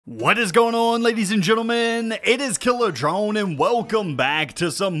What is going on, ladies and gentlemen? It is Killa Drone, and welcome back to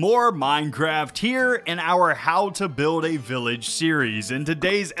some more Minecraft here in our How to Build a Village series. In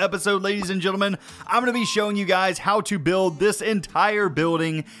today's episode, ladies and gentlemen, I'm going to be showing you guys how to build this entire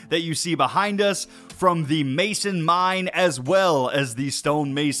building that you see behind us, from the mason mine as well as the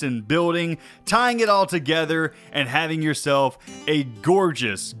stone mason building, tying it all together and having yourself a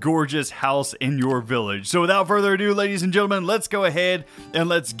gorgeous, gorgeous house in your village. So without further ado, ladies and gentlemen, let's go ahead and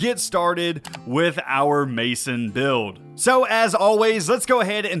let's get started with our mason build. So as always, let's go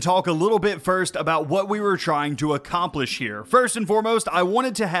ahead and talk a little bit first about what we were trying to accomplish here. First and foremost, I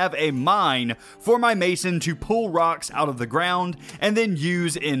wanted to have a mine for my mason to pull rocks out of the ground and then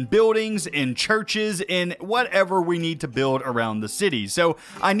use in buildings, in churches, in whatever we need to build around the city. So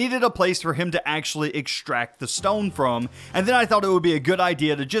I needed a place for him to actually extract the stone from, and then I thought it would be a good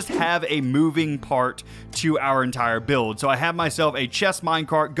idea to just have a moving part to our entire build. So I have myself a chest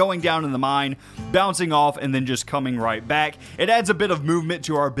minecart going down in the mine, bouncing off, and then just coming right back. It adds a bit of movement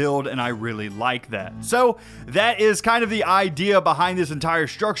to our build, and I really like that. So that is kind of the idea behind this entire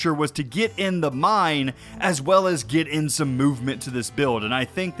structure, was to get in the mine as well as get in some movement to this build, and I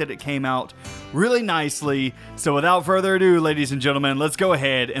think that it came out really nicely. So without further ado, ladies and gentlemen, let's go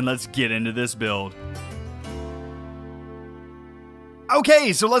ahead and let's get into this build.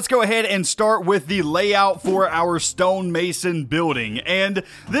 Okay, so let's go ahead and start with the layout for our stonemason building. And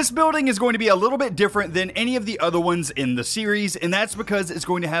this building is going to be a little bit different than any of the other ones in the series, and that's because it's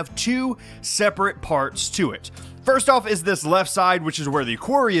going to have two separate parts to it. First off is this left side, which is where the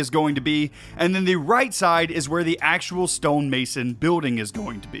quarry is going to be, and then the right side is where the actual stonemason building is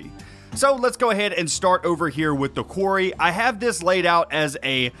going to be. So let's go ahead and start over here with the quarry. I have this laid out as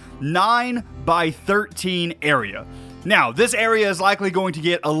a 9 by 13 area. Now, this area is likely going to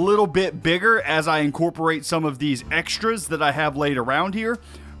get a little bit bigger as I incorporate some of these extras that I have laid around here.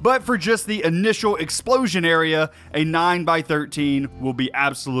 But for just the initial explosion area, a 9 by 13 will be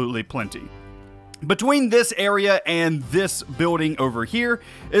absolutely plenty. Between this area and this building over here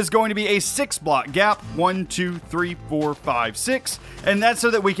is going to be a 6-block gap. 1, 2, 3, 4, 5, 6. And that's so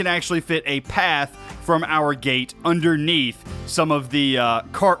that we can actually fit a path from our gate underneath some of the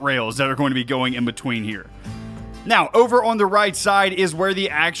cart rails that are going to be going in between here. Now, over on the right side is where the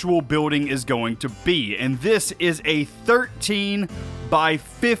actual building is going to be, and this is a 13 by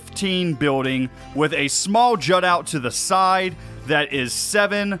 15 building with a small jut out to the side that is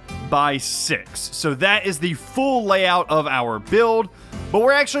 7 by 6. So that is the full layout of our build, but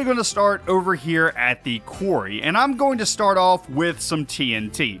we're actually going to start over here at the quarry, and I'm going to start off with some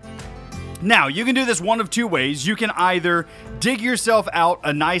TNT. Now, you can do this one of two ways. You can either dig yourself out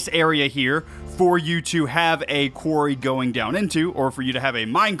a nice area here for you to have a quarry going down into, or for you to have a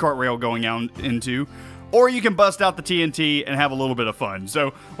minecart rail going down into, or you can bust out the TNT and have a little bit of fun.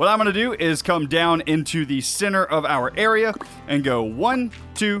 So what I'm going to do is come down into the center of our area and go 1,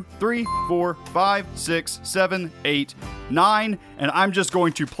 2, 3, 4, 5, 6, 7, 8, 9, and I'm just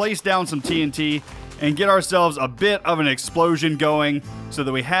going to place down some TNT and get ourselves a bit of an explosion going so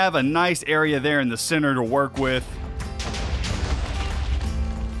that we have a nice area there in the center to work with.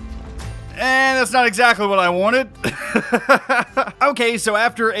 And that's not exactly what I wanted. Okay, so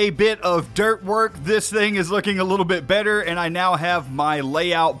after a bit of dirt work, this thing is looking a little bit better, and I now have my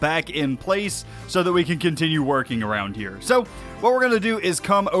layout back in place so that we can continue working around here. So what we're going to do is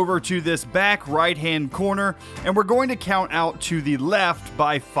come over to this back right-hand corner, and we're going to count out to the left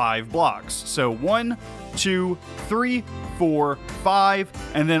by 5 blocks. So 1, 2, 3, 4,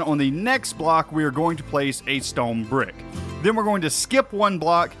 5, and then on the next block, we are going to place a stone brick. Then we're going to skip 1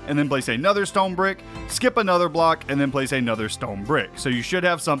 block and then place another stone brick, skip another block, and then place another stone brick. So you should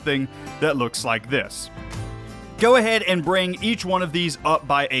have something that looks like this. Go ahead and bring each one of these up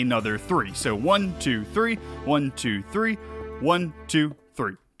by another 3. So 1, 2, 3, 1, 2, 3, 1, 2,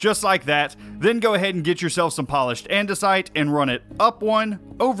 3. Just like that. Then go ahead and get yourself some polished andesite and run it up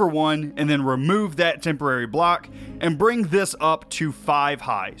 1, over 1, and then remove that temporary block and bring this up to 5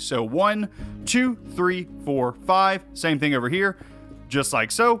 high. So 1, 2, 3, 4, 5. Same thing over here. Just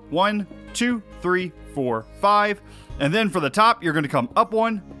like so. 1, 2, 3, 4, 5. And then for the top, you're going to come up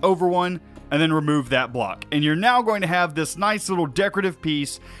 1, over 1, and then remove that block. And you're now going to have this nice little decorative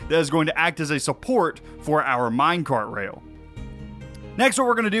piece that is going to act as a support for our minecart rail. Next, what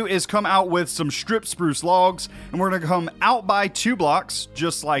we're going to do is come out with some strip spruce logs, and we're going to come out by 2 blocks,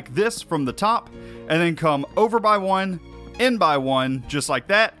 just like this from the top, and then come over by 1, in by 1, just like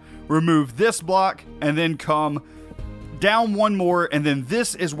that, remove this block, and then come down 1 more, and then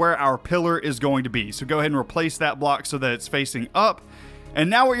this is where our pillar is going to be. So go ahead and replace that block so that it's facing up, And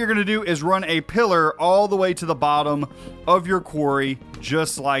now what you're going to do is run a pillar all the way to the bottom of your quarry,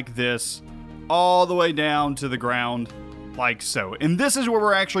 just like this, all the way down to the ground, like so. And this is where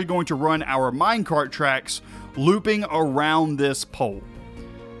we're actually going to run our minecart tracks, looping around this pole.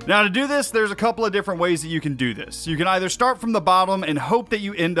 Now to do this, there's a couple of different ways that you can do this. You can either start from the bottom and hope that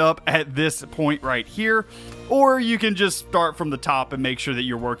you end up at this point right here, or you can just start from the top and make sure that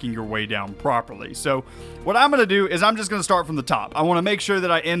you're working your way down properly. So what I'm going to do is I'm just going to start from the top. I want to make sure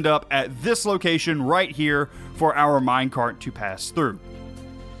that I end up at this location right here for our minecart to pass through.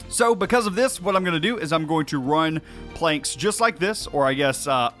 So because of this, what I'm going to do is I'm going to run planks just like this, or I guess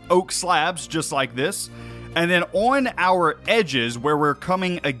oak slabs just like this. And then on our edges, where we're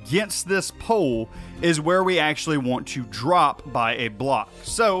coming against this pole, is where we actually want to drop by a block.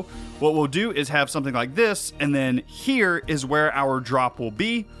 So what we'll do is have something like this, and then here is where our drop will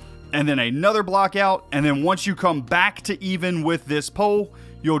be, and then another block out, and then once you come back to even with this pole,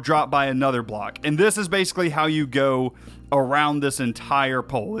 you'll drop by another block. And this is basically how you go around this entire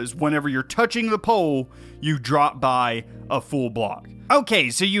pole, is whenever you're touching the pole, you drop by a full block. Okay,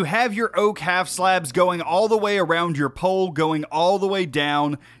 so you have your oak half slabs going all the way around your pole, going all the way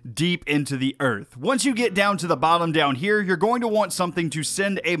down deep into the earth. Once you get down to the bottom down here, you're going to want something to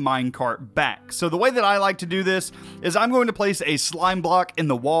send a minecart back. So the way that I like to do this is I'm going to place a slime block in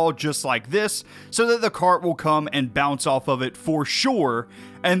the wall just like this, so that the cart will come and bounce off of it for sure.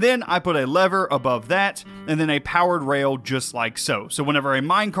 And then I put a lever above that, and then a powered rail just like so. So whenever a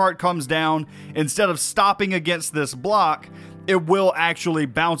minecart comes down, instead of stopping against this block, it will actually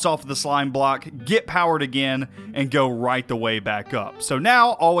bounce off of the slime block, get powered again, and go right the way back up. So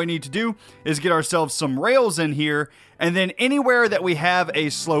now all we need to do is get ourselves some rails in here, and then anywhere that we have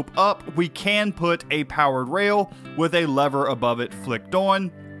a slope up, we can put a powered rail with a lever above it flicked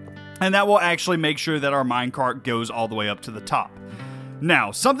on, and that will actually make sure that our minecart goes all the way up to the top.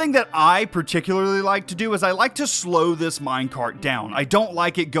 Now, something that I particularly like to do is I like to slow this minecart down. I don't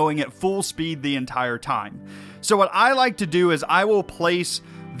like it going at full speed the entire time. So what I like to do is I will place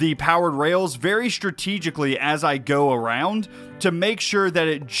the powered rails very strategically as I go around to make sure that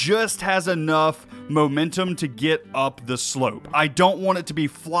it just has enough momentum to get up the slope. I don't want it to be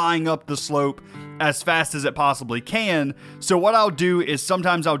flying up the slope as fast as it possibly can. So what I'll do is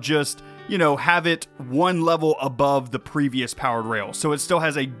sometimes I'll just, have it one level above the previous powered rail. So it still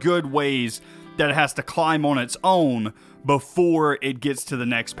has a good ways that it has to climb on its own before it gets to the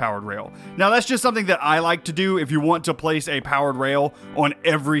next powered rail. Now that's just something that I like to do. If you want to place a powered rail on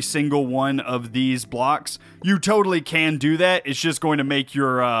every single one of these blocks, you totally can do that. It's just going to make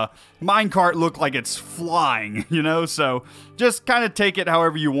your minecart look like it's flying, So just kind of take it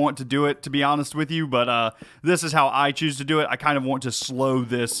however you want to do it, to be honest with you. But this is how I choose to do it. I kind of want to slow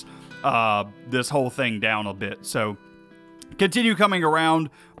this whole thing down a bit. So continue coming around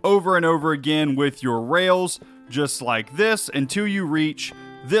over and over again with your rails, just like this, until you reach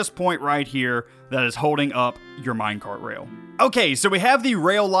this point right here that is holding up your minecart rail. Okay, so we have the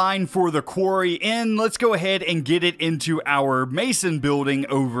rail line for the quarry in. Let's go ahead and get it into our mason building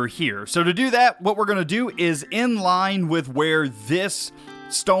over here. So to do that, what we're going to do is in line with where this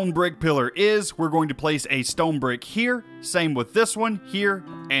stone brick pillar is, we're going to place a stone brick here, same with this one, here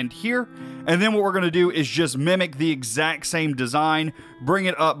and here. And then what we're going to do is just mimic the exact same design, bring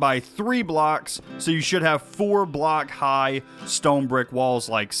it up by 3 blocks, so you should have 4 block high stone brick walls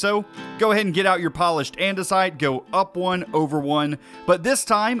like so. Go ahead and get out your polished andesite, go up 1, over 1, but this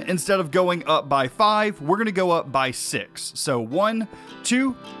time, instead of going up by 5, we're going to go up by 6. So 1,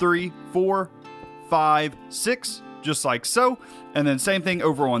 2, 3, 4, 5, 6, just like so. And then same thing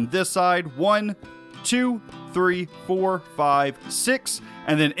over on this side, 1, 2, 3, 4, 5, 6.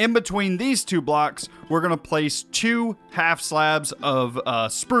 And then in between these 2 blocks, we're going to place 2 half slabs of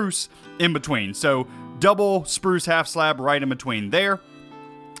spruce in between. So double spruce half slab right in between there.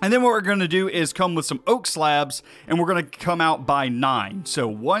 And then what we're going to do is come with some oak slabs, and we're going to come out by 9. So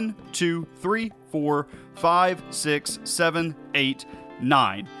 1, 2, 3, 4, 5, 6, 7, 8,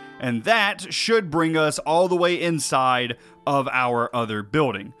 9. And that should bring us all the way inside of our other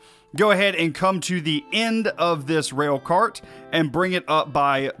building. Go ahead and come to the end of this rail cart and bring it up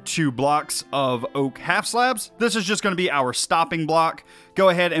by 2 blocks of oak half slabs. This is just going to be our stopping block. Go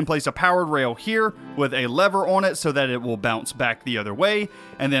ahead and place a powered rail here with a lever on it so that it will bounce back the other way.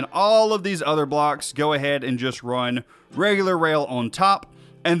 And then all of these other blocks, go ahead and just run regular rail on top.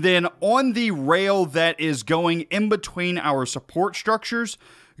 And then on the rail that is going in between our support structures,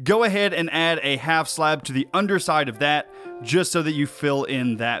 go ahead and add a half slab to the underside of that, just so that you fill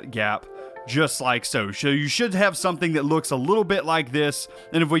in that gap just like so. So you should have something that looks a little bit like this.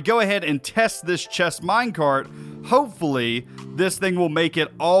 And if we go ahead and test this chest minecart, hopefully this thing will make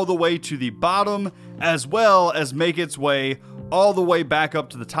it all the way to the bottom, as well as make its way all the way back up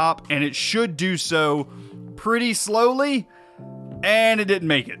to the top. And it should do so pretty slowly. And it didn't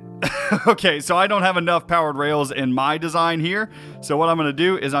make it. Okay, so I don't have enough powered rails in my design here. So what I'm going to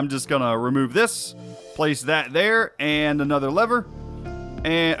do is I'm just going to remove this, place that there, and another lever.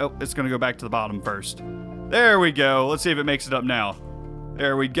 And, oh, it's going to go back to the bottom first. There we go. Let's see if it makes it up now.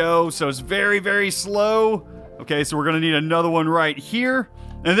 There we go. So it's very, very slow. Okay, so we're going to need another one right here.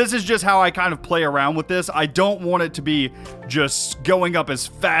 And this is just how I kind of play around with this. I don't want it to be just going up as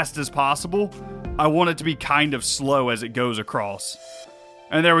fast as possible. I want it to be kind of slow as it goes across.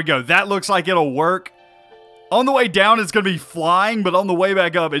 And there we go. That looks like it'll work. On the way down, it's going to be flying, but on the way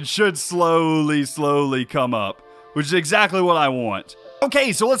back up, it should slowly come up, which is exactly what I want.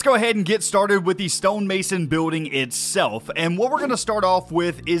 Okay, so let's go ahead and get started with the stonemason building itself. And what we're going to start off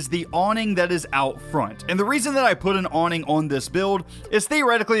with is the awning that is out front. And the reason that I put an awning on this build is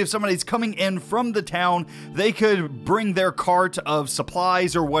theoretically if somebody's coming in from the town, they could bring their cart of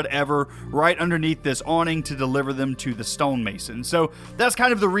supplies or whatever right underneath this awning to deliver them to the stonemason. So that's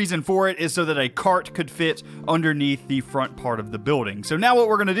kind of the reason for it, is so that a cart could fit underneath the front part of the building. So now what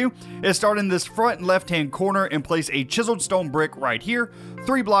we're going to do is start in this front left-hand corner and place a chiseled stone brick right here.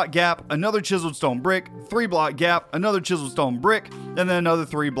 3-block gap, another chiseled stone brick, 3-block gap, another chiseled stone brick, and then another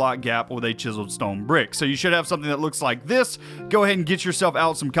 3-block gap with a chiseled stone brick. So you should have something that looks like this. Go ahead and get yourself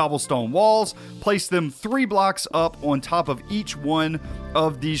out some cobblestone walls, place them 3 blocks up on top of each one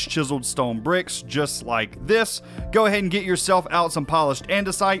of these chiseled stone bricks, just like this. Go ahead and get yourself out some polished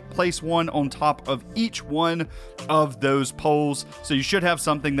andesite, place one on top of each one of those poles. So you should have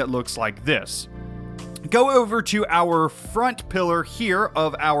something that looks like this. Go over to our front pillar here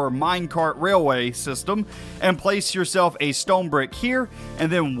of our minecart railway system and place yourself a stone brick here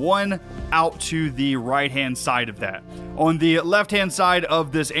and then one out to the right hand side of that. On the left hand side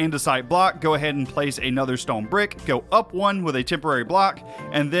of this andesite block, go ahead and place another stone brick, go up one with a temporary block,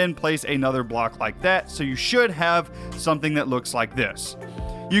 and then place another block like that. So you should have something that looks like this.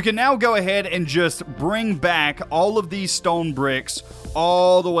 You can now go ahead and just bring back all of these stone bricks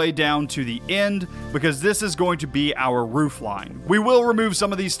all the way down to the end, because this is going to be our roof line. We will remove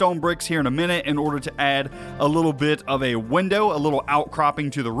some of these stone bricks here in a minute in order to add a little bit of a window, a little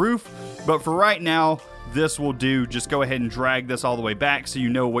outcropping to the roof. But for right now, this will do. Just go ahead and drag this all the way back so you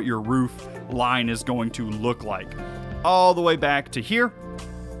know what your roof line is going to look like. All the way back to here.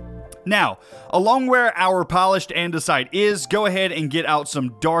 Now, along where our polished andesite is, go ahead and get out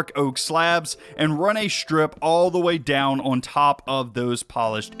some dark oak slabs and run a strip all the way down on top of those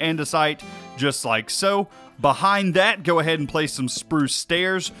polished andesite, just like so. Behind that, go ahead and place some spruce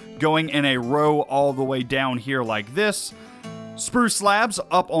stairs going in a row all the way down here like this. Spruce slabs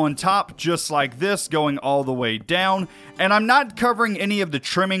up on top, just like this, going all the way down. And I'm not covering any of the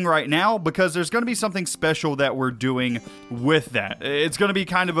trimming right now because there's going to be something special that we're doing with that. It's going to be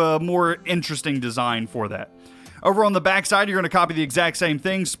kind of a more interesting design for that. Over on the back side, you're going to copy the exact same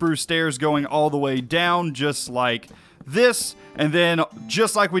thing. Spruce stairs going all the way down, just like this. And then,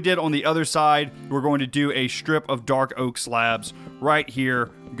 just like we did on the other side, we're going to do a strip of dark oak slabs right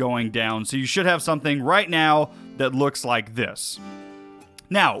here going down. So you should have something right now that looks like this.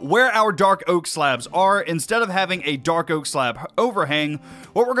 Now, where our dark oak slabs are, instead of having a dark oak slab overhang,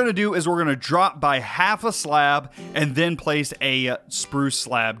 what we're going to do is we're going to drop by half a slab and then place a spruce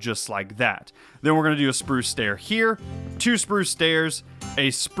slab just like that. Then we're going to do a spruce stair here, 2 spruce stairs,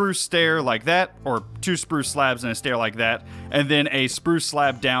 a spruce stair like that, or 2 spruce slabs and a stair like that, and then a spruce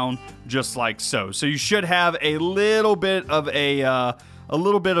slab down just like so. So you should have a little bit of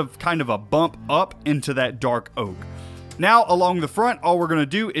kind of a bump up into that dark oak. Now, along the front, all we're going to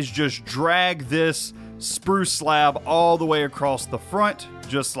do is just drag this spruce slab all the way across the front,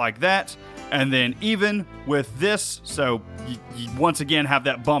 just like that. And then even with this, so you once again have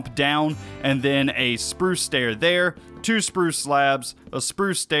that bump down, and then a spruce stair there, 2 spruce slabs, a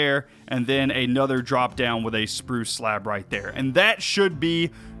spruce stair, and then another drop down with a spruce slab right there. And that should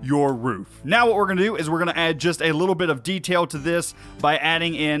be your roof. Now what we're going to do is we're going to add just a little bit of detail to this by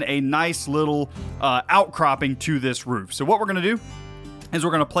adding in a nice little outcropping to this roof. So what we're going to do is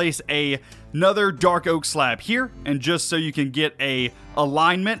we're going to place another dark oak slab here, and just so you can get a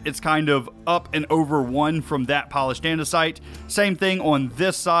alignment, it's kind of up and over one from that polished andesite. Same thing on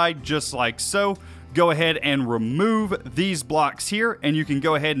this side, just like so. Go ahead and remove these blocks here, and you can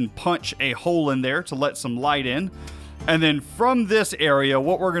go ahead and punch a hole in there to let some light in. And then from this area,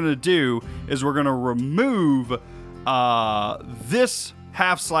 what we're going to do is we're going to remove this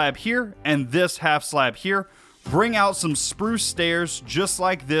half slab here and this half slab here. Bring out some spruce stairs just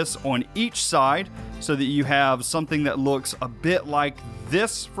like this on each side so that you have something that looks a bit like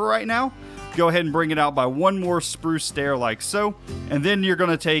this for right now. Go ahead and bring it out by one more spruce stair like so, and then you're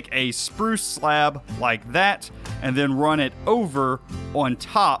going to take a spruce slab like that and then run it over on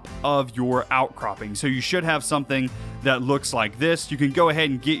top of your outcropping. So you should have something that looks like this. You can go ahead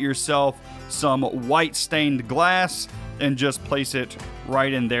and get yourself some white stained glass and just place it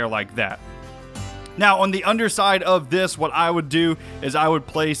right in there like that. Now, on the underside of this, what I would do is I would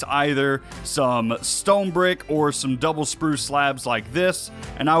place either some stone brick or some double spruce slabs like this,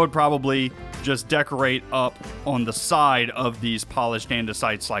 and I would probably just decorate up on the side of these polished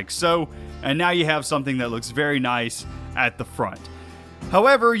andesites like so, and now you have something that looks very nice at the front.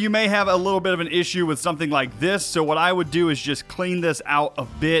 However, you may have a little bit of an issue with something like this, so what I would do is just clean this out a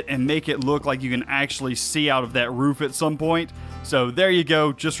bit and make it look like you can actually see out of that roof at some point. So there you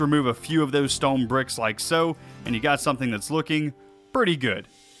go, just remove a few of those stone bricks like so, and you got something that's looking pretty good.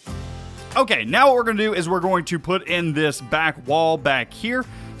 Okay, now what we're going to do is we're going to put in this back wall back here.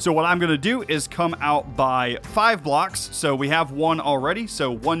 So what I'm going to do is come out by 5 blocks. So we have one already.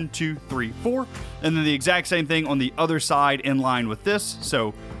 So 1, 2, 3, 4. And then the exact same thing on the other side in line with this.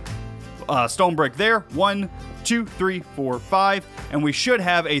 So stone brick there. 1, 2, 3, 4, 5. And we should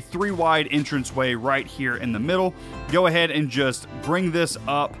have a 3 wide entranceway right here in the middle. Go ahead and just bring this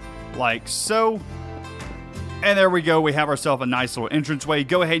up like so. And there we go. We have ourselves a nice little entranceway.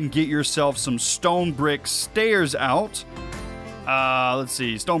 Go ahead and get yourself some stone brick stairs out. Let's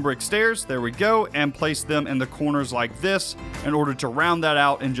see, stone brick stairs, there we go, and place them in the corners like this in order to round that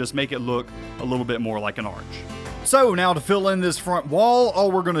out and just make it look a little bit more like an arch. So now to fill in this front wall,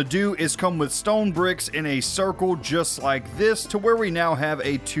 all we're going to do is come with stone bricks in a circle just like this to where we now have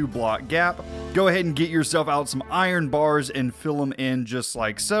a 2-block gap. Go ahead and get yourself out some iron bars and fill them in just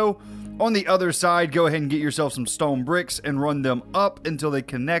like so. On the other side, go ahead and get yourself some stone bricks and run them up until they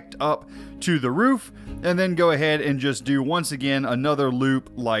connect up to the roof. And then go ahead and just do, once again, another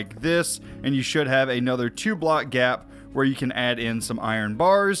loop like this. And you should have another 2-block gap where you can add in some iron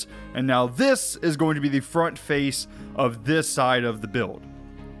bars. And now this is going to be the front face of this side of the build.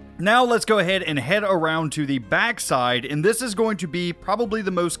 Now let's go ahead and head around to the back side, and this is going to be probably the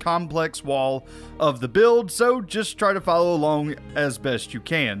most complex wall of the build, so just try to follow along as best you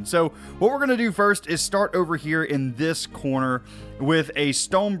can. So what we're going to do first is start over here in this corner with a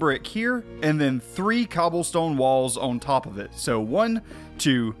stone brick here, and then 3 cobblestone walls on top of it. So 1,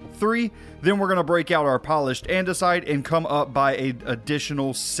 2, 3. Then we're going to break out our polished andesite and come up by an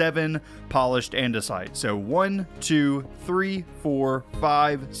additional 7 polished andesite. So 1, 2, 3, 4,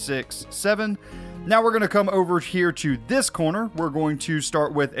 5, 6, 7. Now we're going to come over here to this corner. We're going to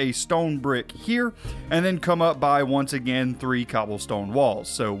start with a stone brick here and then come up by, once again, 3 cobblestone walls.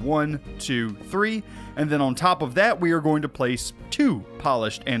 So 1, 2, 3. And then on top of that, we are going to place 2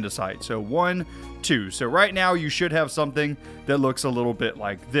 polished andesite. So 1, 2. So right now you should have something that looks a little bit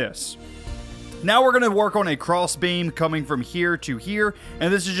like this. Now we're going to work on a cross beam coming from here to here,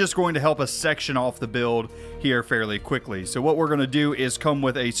 and this is just going to help us section off the build here fairly quickly. So what we're going to do is come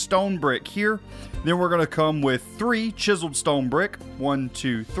with a stone brick here, then we're going to come with 3 chiseled stone brick, 1,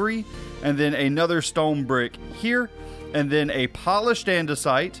 2, 3, and then another stone brick here, and then a polished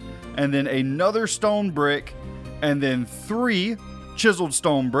andesite, and then another stone brick, and then 3 chiseled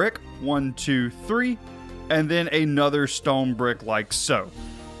stone brick, 1, 2, 3, and then another stone brick like so.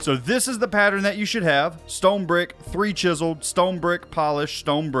 So this is the pattern that you should have. Stone brick, 3 chiseled, stone brick, polished,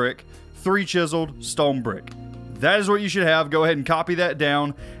 stone brick, 3 chiseled, stone brick. That is what you should have. Go ahead and copy that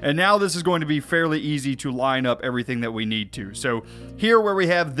down. And now this is going to be fairly easy to line up everything that we need to. So here where we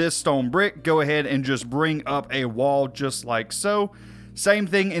have this stone brick, go ahead and just bring up a wall just like so. Same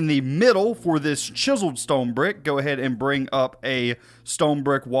thing in the middle for this chiseled stone brick. Go ahead and bring up a stone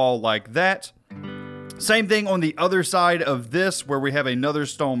brick wall like that. Same thing on the other side of this where we have another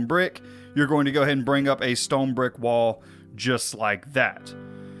stone brick. You're going to go ahead and bring up a stone brick wall just like that.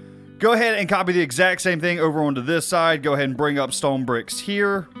 Go ahead and copy the exact same thing over onto this side. Go ahead and bring up stone bricks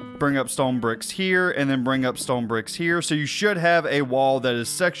here, bring up stone bricks here, and then bring up stone bricks here. So you should have a wall that is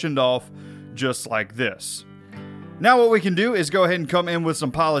sectioned off just like this. Now what we can do is go ahead and come in with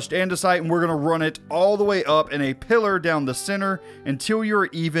some polished andesite, and we're going to run it all the way up in a pillar down the center until you're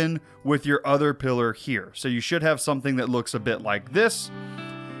even with your other pillar here. So you should have something that looks a bit like this.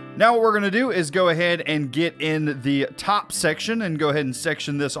 Now what we're going to do is go ahead and get in the top section and go ahead and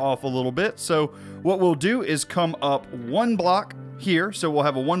section this off a little bit. So what we'll do is come up 1 block here. So we'll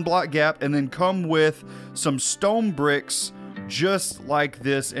have a 1 block gap and then come with some stone bricks just like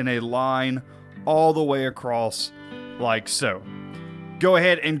this in a line all the way across like so. go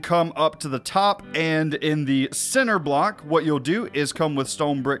ahead and come up to the top, and in the center block, what you'll do is come with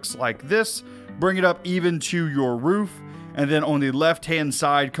stone bricks like this, bring it up even to your roof, and then on the left-hand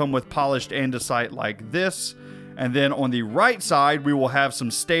side, come with polished andesite like this. And then on the right side, we will have some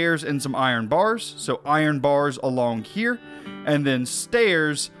stairs and some iron bars. So iron bars along here, and then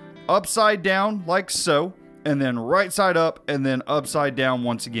stairs upside down like so, and then right side up, and then upside down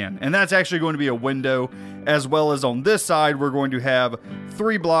once again. And that's actually going to be a window, as well as on this side, we're going to have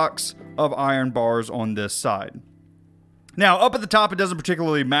 3 blocks of iron bars on this side. Now, up at the top, it doesn't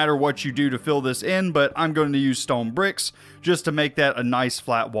particularly matter what you do to fill this in, but I'm going to use stone bricks just to make that a nice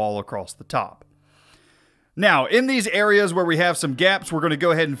flat wall across the top. Now, in these areas where we have some gaps, we're going to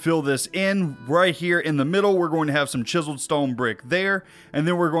go ahead and fill this in. Right here in the middle, we're going to have some chiseled stone brick there, and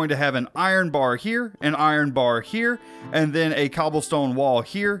then we're going to have an iron bar here, an iron bar here, and then a cobblestone wall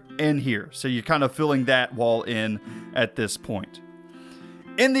here and here. So you're kind of filling that wall in at this point.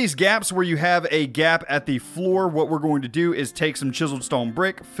 In these gaps where you have a gap at the floor, what we're going to do is take some chiseled stone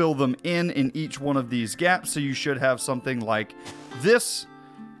brick, fill them in each one of these gaps. So you should have something like this.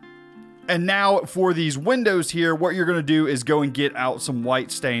 And now for these windows here, what you're going to do is go and get out some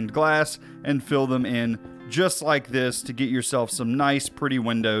white stained glass and fill them in just like this to get yourself some nice pretty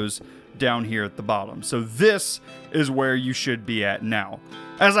windows down here at the bottom. So this is where you should be at now.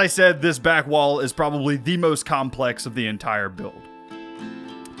 As I said, this back wall is probably the most complex of the entire build.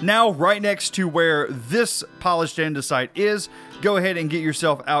 Now, right next to where this polished andesite is, go ahead and get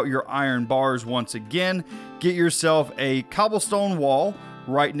yourself out your iron bars once again. Get yourself a cobblestone wall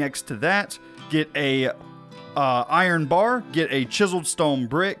right next to that. Get a iron bar, get a chiseled stone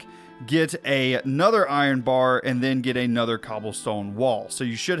brick, get another iron bar, and then get another cobblestone wall. So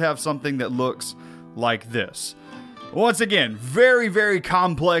you should have something that looks like this. Once again, very, very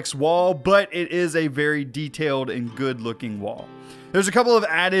complex wall, but it is a very detailed and good looking wall. There's a couple of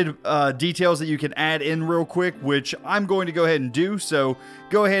added details that you can add in real quick, which I'm going to go ahead and do. So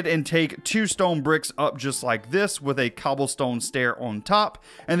go ahead and take 2 stone bricks up just like this with a cobblestone stair on top.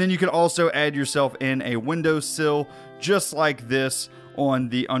 And then you can also add yourself in a windowsill just like this on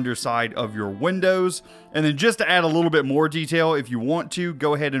the underside of your windows. And then just to add a little bit more detail, if you want to,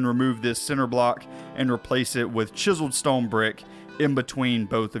 go ahead and remove this center block and replace it with chiseled stone brick in between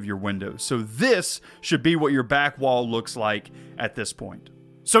both of your windows. So this should be what your back wall looks like at this point.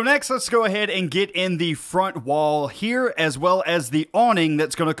 So next, let's go ahead and get in the front wall here, as well as the awning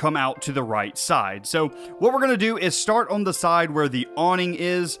that's going to come out to the right side. So what we're going to do is start on the side where the awning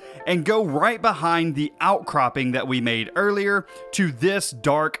is and go right behind the outcropping that we made earlier to this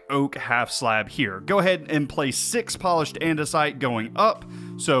dark oak half slab here. Go ahead and place 6 polished andesite going up.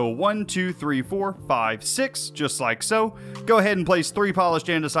 So 1, 2, 3, 4, 5, 6, just like so. Go ahead and place 3 polished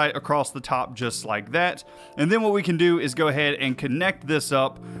andesite across the top just like that. And then what we can do is go ahead and connect this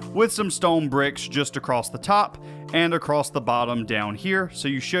up with some stone bricks just across the top and across the bottom down here. So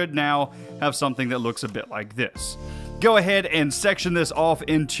you should now have something that looks a bit like this. Go ahead and section this off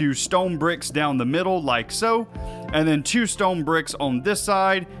into stone bricks down the middle like so, and then 2 stone bricks on this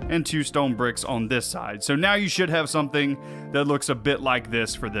side and 2 stone bricks on this side. So now you should have something that looks a bit like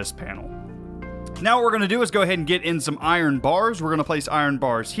this for this panel. Now what we're going to do is go ahead and get in some iron bars. We're going to place iron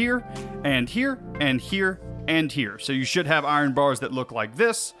bars here and here and here and here. So you should have iron bars that look like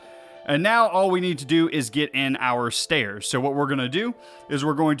this. And now all we need to do is get in our stairs. So what we're going to do is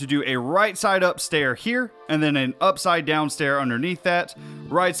we're going to do a right side up stair here, and then an upside down stair underneath that,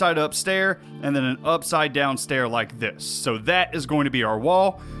 right side up stair, and then an upside down stair like this. So that is going to be our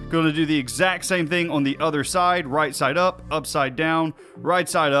wall. Going to do the exact same thing on the other side, right side up, upside down, right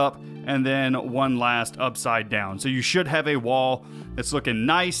side up, and then one last upside down. So you should have a wall that's looking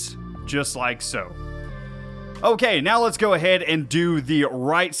nice, just like so. Okay, now let's go ahead and do the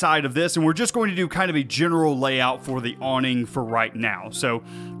right side of this, and we're just going to do kind of a general layout for the awning for right now. So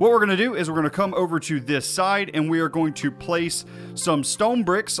what we're going to do is we're going to come over to this side, and we are going to place some stone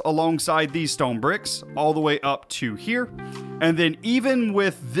bricks alongside these stone bricks all the way up to here. And then even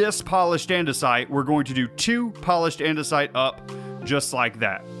with this polished andesite, we're going to do 2 polished andesite up just like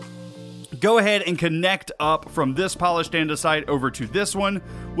that. Go ahead and connect up from this polished andesite over to this one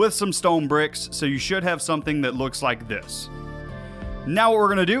with some stone bricks, so you should have something that looks like this. Now what we're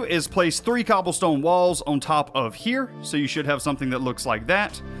going to do is place 3 cobblestone walls on top of here, so you should have something that looks like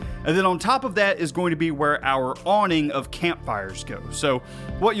that. And then on top of that is going to be where our awning of campfires go. So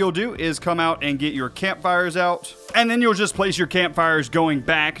what you'll do is come out and get your campfires out, and then you'll just place your campfires going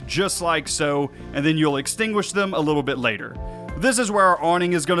back just like so, and then you'll extinguish them a little bit later. This is where our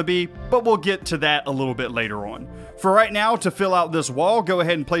awning is going to be, but we'll get to that a little bit later on. For right now, to fill out this wall, go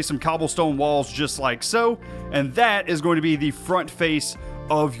ahead and place some cobblestone walls just like so, and that is going to be the front face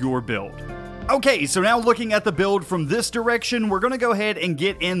of your build. Okay, so now looking at the build from this direction, we're going to go ahead and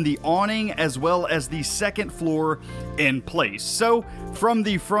get in the awning as well as the second floor in place. So from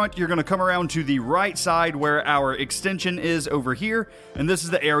the front, you're going to come around to the right side where our extension is over here, and this is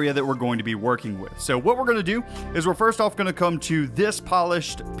the area that we're going to be working with. So what we're going to do is we're first off going to come to this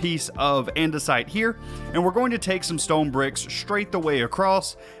polished piece of andesite here, and we're going to take some stone bricks straight the way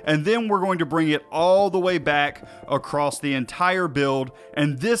across, and then we're going to bring it all the way back across the entire build,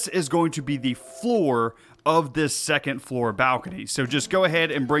 and this is going to be the floor of this second floor balcony. So just go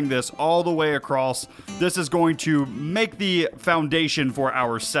ahead and bring this all the way across. This is going to make the foundation for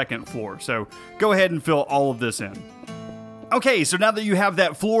our second floor. So go ahead and fill all of this in. Okay, so now that you have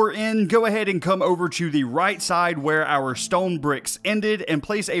that floor in, go ahead and come over to the right side where our stone bricks ended and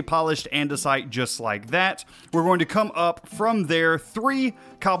place a polished andesite just like that. We're going to come up from there 3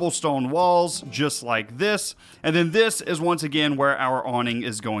 cobblestone walls just like this, and then this is once again where our awning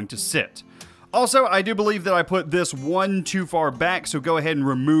is going to sit. Also, I do believe that I put this one too far back, so go ahead and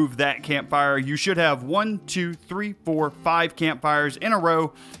remove that campfire. You should have 1, 2, 3, 4, 5 campfires in a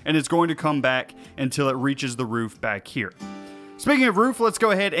row, and it's going to come back until it reaches the roof back here. Speaking of roof, let's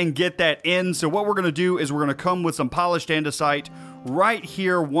go ahead and get that in. So what we're going to do is we're going to come with some polished andesite right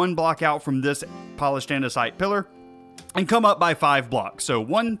here, 1 block out from this polished andesite pillar, and come up by 5 blocks. So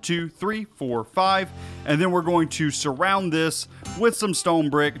 1, 2, 3, 4, 5, and then we're going to surround this with some stone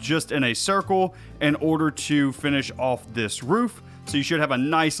brick just in a circle in order to finish off this roof. So you should have a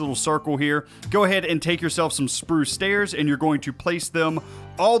nice little circle here. Go ahead and take yourself some spruce stairs, and you're going to place them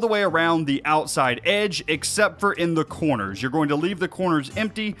all the way around the outside edge except for in the corners. You're going to leave the corners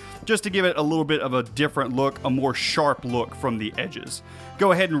empty just to give it a little bit of a different look, a more sharp look from the edges.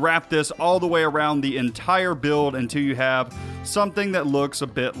 Go ahead and wrap this all the way around the entire build until you have something that looks a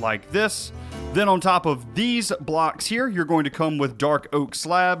bit like this. Then on top of these blocks here, you're going to come with dark oak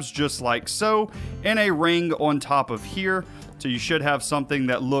slabs just like so in a ring on top of here. So you should have something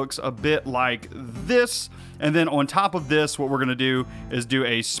that looks a bit like this. And then on top of this, what we're going to do is do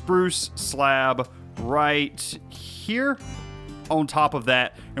a spruce slab right here on top of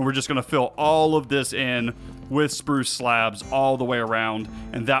that. And we're just going to fill all of this in with spruce slabs all the way around.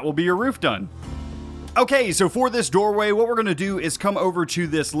 And that will be your roof done. Okay, so for this doorway, what we're going to do is come over to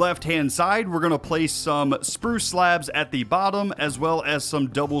this left-hand side. We're going to place some spruce slabs at the bottom as well as some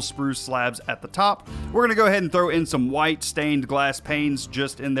double spruce slabs at the top. We're going to go ahead and throw in some white stained glass panes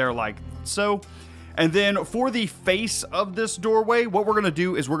just in there like so. And then for the face of this doorway, what we're going to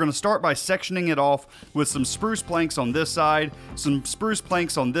do is we're going to start by sectioning it off with some spruce planks on this side, some spruce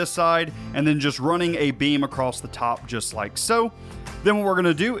planks on this side, and then just running a beam across the top just like so. Then what we're going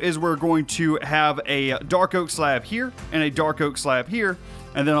to do is we're going to have a dark oak slab here and a dark oak slab here.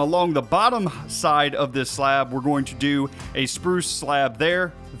 And then along the bottom side of this slab, we're going to do a spruce slab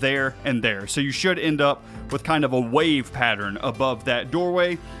there, there, and there. So you should end up with kind of a wave pattern above that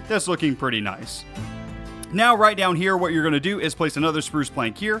doorway. That's looking pretty nice. Now right down here, what you're going to do is place another spruce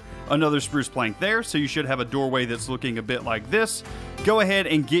plank here, another spruce plank there, so you should have a doorway that's looking a bit like this. Go ahead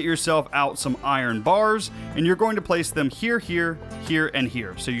and get yourself out some iron bars, and you're going to place them here, here, here, and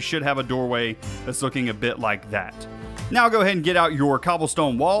here. So you should have a doorway that's looking a bit like that. Now go ahead and get out your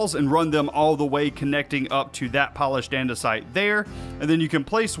cobblestone walls and run them all the way connecting up to that polished andesite there. And then you can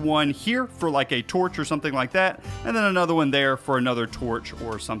place one here for like a torch or something like that, and then another one there for another torch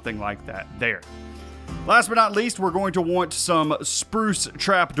or something like that there. Last but not least, we're going to want some spruce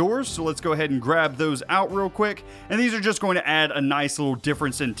trapdoors, so let's go ahead and grab those out real quick. And these are just going to add a nice little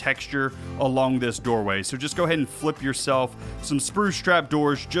difference in texture along this doorway. So just go ahead and flip yourself some spruce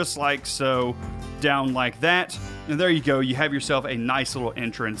trapdoors just like so, down like that. And there you go, you have yourself a nice little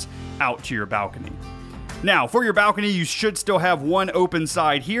entrance out to your balcony. Now, for your balcony, you should still have one open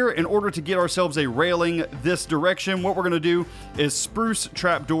side here. In order to get ourselves a railing this direction, what we're going to do is spruce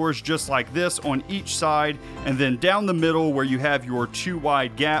trapdoors just like this on each side, and then down the middle where you have your 2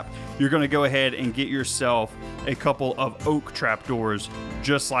 wide gap, you're going to go ahead and get yourself a couple of oak trapdoors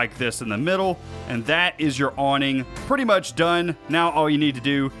just like this in the middle, and that is your awning pretty much done. Now all you need to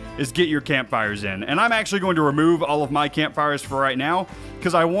do is get your campfires in, and I'm actually going to remove all of my campfires for right now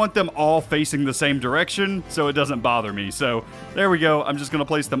because I want them all facing the same direction so it doesn't bother me. So there we go. I'm just going to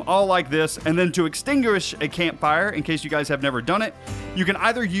place them all like this, and then to extinguish a campfire, in case you guys have never done it, you can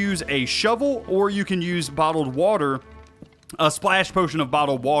either use a shovel or you can use bottled water a splash potion of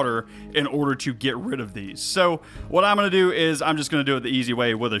bottled water in order to get rid of these. So what I'm going to do is I'm just going to do it the easy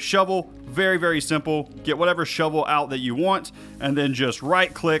way with a shovel. Very, very simple. Get whatever shovel out that you want, and then just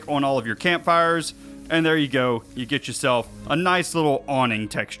right click on all of your campfires, and there you go. You get yourself a nice little awning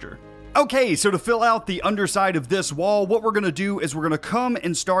texture. Okay, so to fill out the underside of this wall, what we're going to do is we're going to come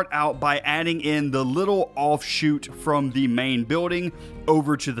and start out by adding in the little offshoot from the main building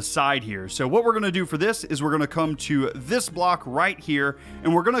over to the side here. So what we're going to do for this is we're going to come to this block right here,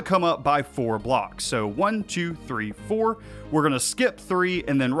 and we're going to come up by 4 blocks. So 1, 2, 3, 4. We're going to skip 3,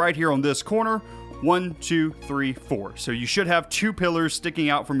 and then right here on this corner, 1, 2, 3, 4. So you should have 2 pillars sticking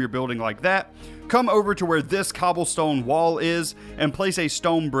out from your building like that. Come over to where this cobblestone wall is and place a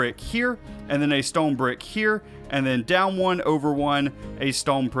stone brick here, and then a stone brick here, and then down 1 over 1, a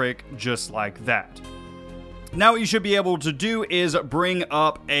stone brick just like that. Now what you should be able to do is bring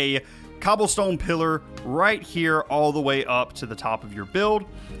up a cobblestone pillar right here all the way up to the top of your build.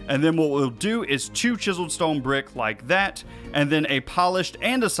 And then what we'll do is 2 chiseled stone brick like that, and then a polished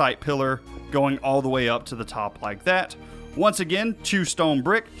andesite pillar going all the way up to the top like that. Once again, 2 stone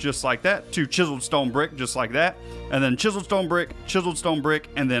brick, just like that. 2 chiseled stone brick, just like that. And then chiseled stone brick,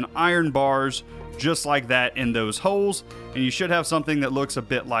 and then iron bars, just like that in those holes. And you should have something that looks a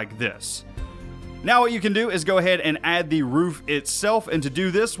bit like this. Now what you can do is go ahead and add the roof itself. And to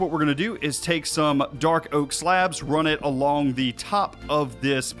do this, what we're going to do is take some dark oak slabs, run it along the top of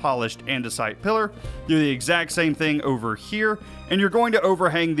this polished andesite pillar. Do the exact same thing over here. And you're going to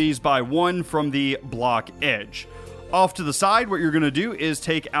overhang these by 1 from the block edge. Off to the side, what you're going to do is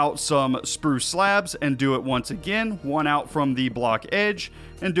take out some spruce slabs and do it once again, 1 out from the block edge,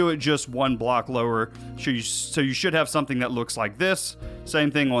 and do it just 1 block lower. So you should have something that looks like this.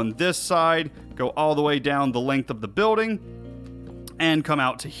 Same thing on this side. Go all the way down the length of the building and come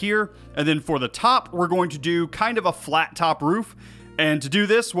out to here. And then for the top, we're going to do kind of a flat top roof. And to do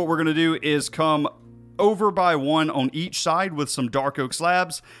this, what we're going to do is come over by 1 on each side with some dark oak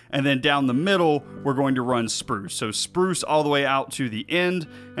slabs, and then down the middle we're going to run spruce. So spruce all the way out to the end,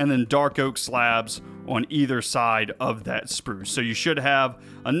 and then dark oak slabs on either side of that spruce. So you should have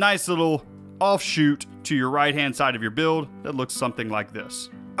a nice little offshoot to your right hand side of your build that looks something like this.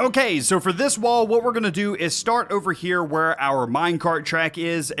 Okay, so for this wall, what we're going to do is start over here where our minecart track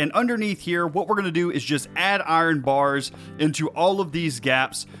is, and underneath here, what we're going to do is just add iron bars into all of these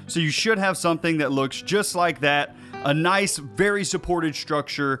gaps, so you should have something that looks just like that, a nice, very supported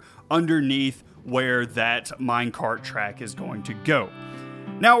structure underneath where that minecart track is going to go.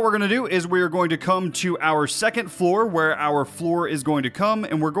 Now what we're going to do is we're going to come to our second floor where our floor is going to come,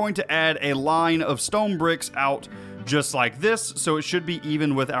 and we're going to add a line of stone bricks out just like this, so it should be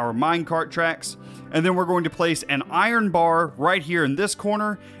even with our minecart tracks. And then we're going to place an iron bar right here in this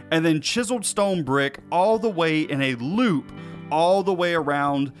corner, and then chiseled stone brick all the way in a loop all the way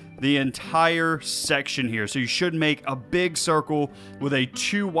around the entire section here. So you should make a big circle with a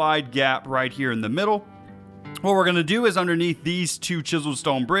 2 wide gap right here in the middle. What we're going to do is underneath these 2 chiseled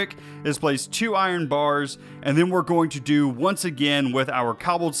stone brick is place 2 iron bars, and then we're going to do once again with our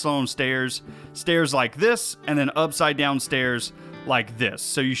cobblestone stairs like this, and then upside down stairs like this.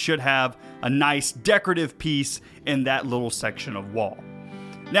 So you should have a nice decorative piece in that little section of wall.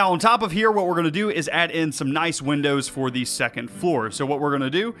 Now on top of here, what we're going to do is add in some nice windows for the second floor. So what we're going to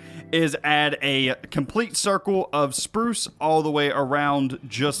do is add a complete circle of spruce all the way around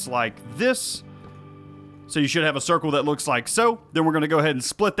just like this. So you should have a circle that looks like so. Then we're going to go ahead and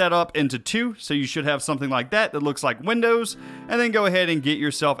split that up into 2. So you should have something like that that looks like windows. And then go ahead and get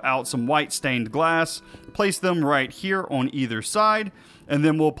yourself out some white stained glass. Place them right here on either side. And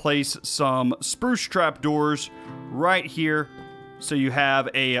then we'll place some spruce trap doors right here. So you have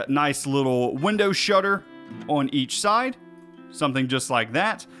a nice little window shutter on each side. Something just like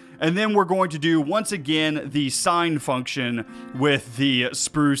that. And then we're going to do, once again, the sign function with the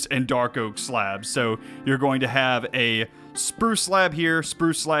spruce and dark oak slabs. So you're going to have a spruce slab here,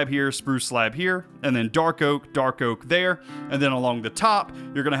 spruce slab here, spruce slab here, and then dark oak there. And then along the top,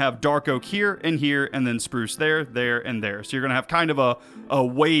 you're going to have dark oak here, and then spruce there, there, and there. So you're going to have kind of a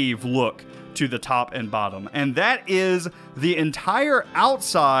wave look to the top and bottom. And that is the entire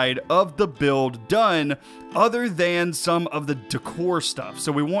outside of the build done, other than some of the decor stuff.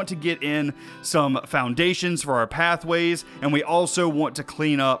 So we want to get in some foundations for our pathways, and we also want to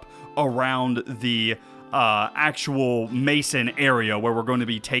clean up around the actual mason area where we're going to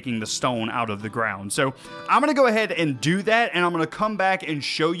be taking the stone out of the ground. So I'm going to go ahead and do that, and I'm going to come back and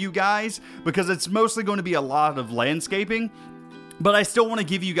show you guys, because it's mostly going to be a lot of landscaping. But I still want to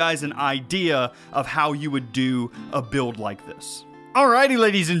give you guys an idea of how you would do a build like this. Alrighty,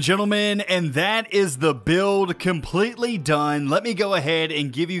 ladies and gentlemen, and that is the build completely done. Let me go ahead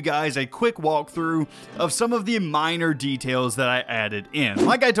and give you guys a quick walkthrough of some of the minor details that I added in.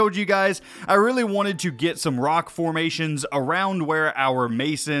 Like I told you guys, I really wanted to get some rock formations around where our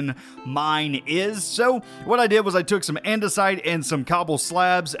mason mine is. So what I did was I took some andesite and some cobble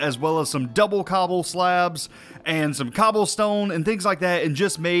slabs, as well as some double cobble slabs and some cobblestone and things like that, and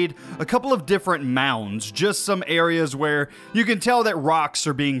just made a couple of different mounds, just some areas where you can tell that rocks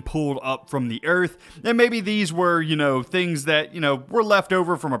are being pulled up from the earth, and maybe these were, you know, things that, you know, were left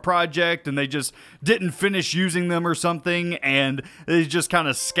over from a project and they just didn't finish using them or something, and they just kind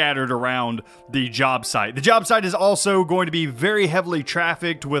of scattered around the job site. The job site is also going to be very heavily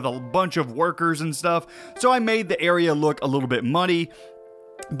trafficked with a bunch of workers and stuff, so I made the area look a little bit muddy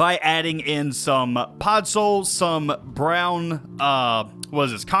by adding in some podzol, some brown,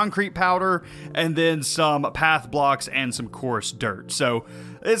 concrete powder, and then some path blocks and some coarse dirt. So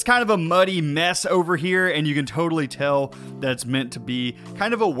it's kind of a muddy mess over here, and you can totally tell that it's meant to be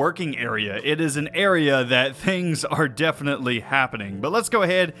kind of a working area. It is an area that things are definitely happening. But let's go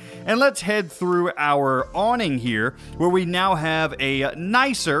ahead and let's head through our awning here, where we now have a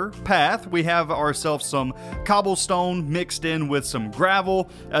nicer path. We have ourselves some cobblestone mixed in with some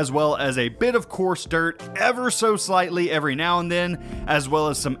gravel, as well as a bit of coarse dirt ever so slightly every now and then, as well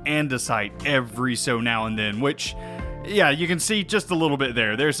as some andesite every so now and then, which, yeah, you can see just a little bit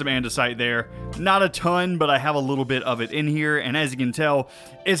there. There's some andesite there. Not a ton, but I have a little bit of it in here, and as you can tell,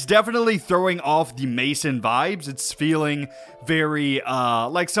 it's definitely throwing off the mason vibes. It's feeling very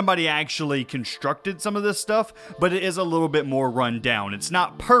like somebody actually constructed some of this stuff, but it is a little bit more run down. It's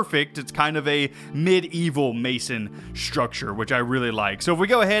not perfect. It's kind of a medieval mason structure, which I really like. So if we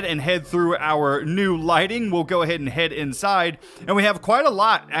go ahead and head through our new lighting, we'll go ahead and head inside, and we have quite a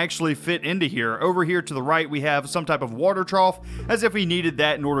lot actually fit into here. Over here to the right, we have some type of water trough, as if we needed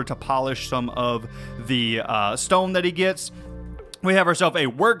that in order to polish some of the stone that he gets. We have ourselves a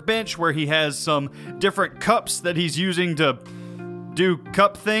workbench where he has some different cups that he's using to do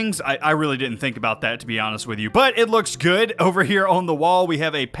cup things. I really didn't think about that, to be honest with you, but it looks good. Over here on the wall, we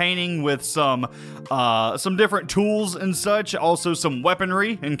have a painting with some different tools and such, also some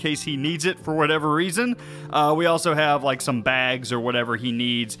weaponry in case he needs it for whatever reason. We also have like some bags or whatever he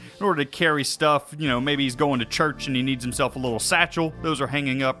needs in order to carry stuff. You know, maybe he's going to church and he needs himself a little satchel. Those are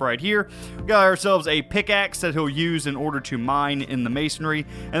hanging up right here. We got ourselves a pickaxe that he'll use in order to mine in the masonry,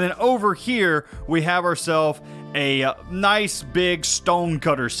 and then over here we have ourselves a nice big stone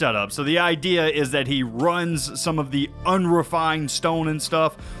cutter setup. So the idea is that he runs some of the unrefined stone and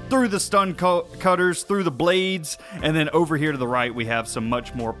stuff through the stone cutters, through the blades, and then over here to the right we have some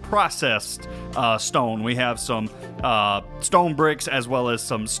much more processed stone. We have some stone bricks as well as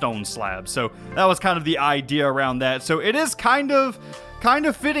some stone slabs. So that was kind of the idea around that. So it is kind of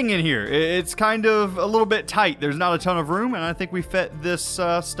fitting in here. It's kind of a little bit tight. There's not a ton of room, and I think we fit this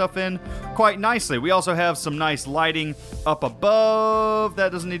stuff in quite nicely. We also have some nice lighting up above.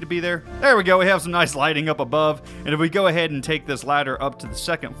 That doesn't need to be there. There we go. We have some nice lighting up above, and if we go ahead and take this ladder up to the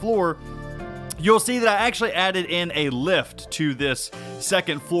second floor, you'll see that I actually added in a lift to this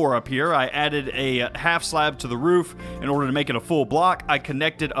second floor up here. I added a half slab to the roof in order to make it a full block. I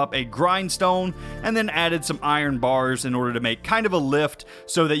connected up a grindstone and then added some iron bars in order to make kind of a lift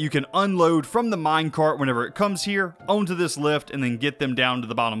so that you can unload from the minecart whenever it comes here onto this lift and then get them down to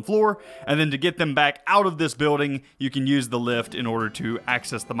the bottom floor. And then to get them back out of this building, you can use the lift in order to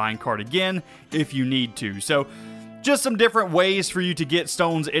access the minecart again if you need to. So just some different ways for you to get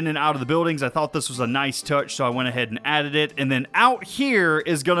stones in and out of the buildings. I thought this was a nice touch, so I went ahead and added it. And then out here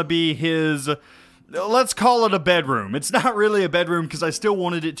is going to be his, let's call it a bedroom. It's not really a bedroom because I still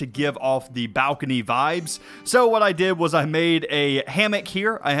wanted it to give off the balcony vibes. So what I did was I made a hammock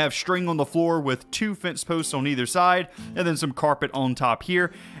here. I have string on the floor with 2 fence posts on either side and then some carpet on top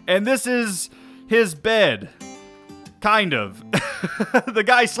here. And this is his bed. Kind of. The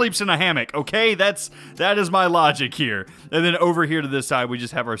guy sleeps in a hammock, okay? That is my logic here. And then over here to this side, we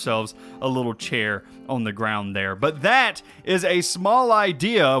just have ourselves a little chair on the ground there. But that is a small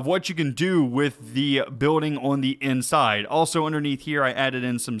idea of what you can do with the building on the inside. Also underneath here, I added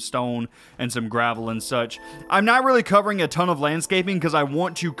in some stone and some gravel and such. I'm not really covering a ton of landscaping because I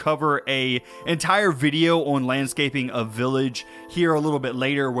want to cover a entire video on landscaping a village here a little bit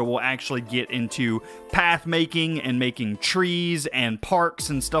later, where we'll actually get into path making and making trees and parks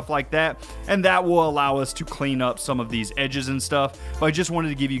and stuff like that, and that will allow us to clean up some of these edges and stuff. But I just wanted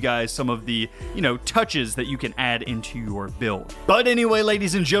to give you guys some of the, you know, touches that you can add into your build. But anyway,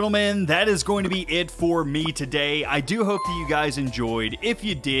 ladies and gentlemen, that is going to be it for me today. I do hope that you guys enjoyed. If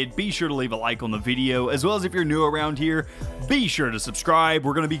you did, be sure to leave a like on the video, as well as if you're new around here, be sure to subscribe.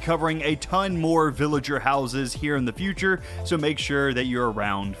 We're going to be covering a ton more villager houses here in the future, so make sure that you're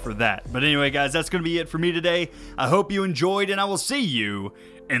around for that. But anyway, guys, that's going to be it for me today. I hope you enjoyed, and I will see you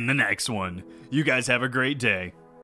in the next one. You guys have a great day.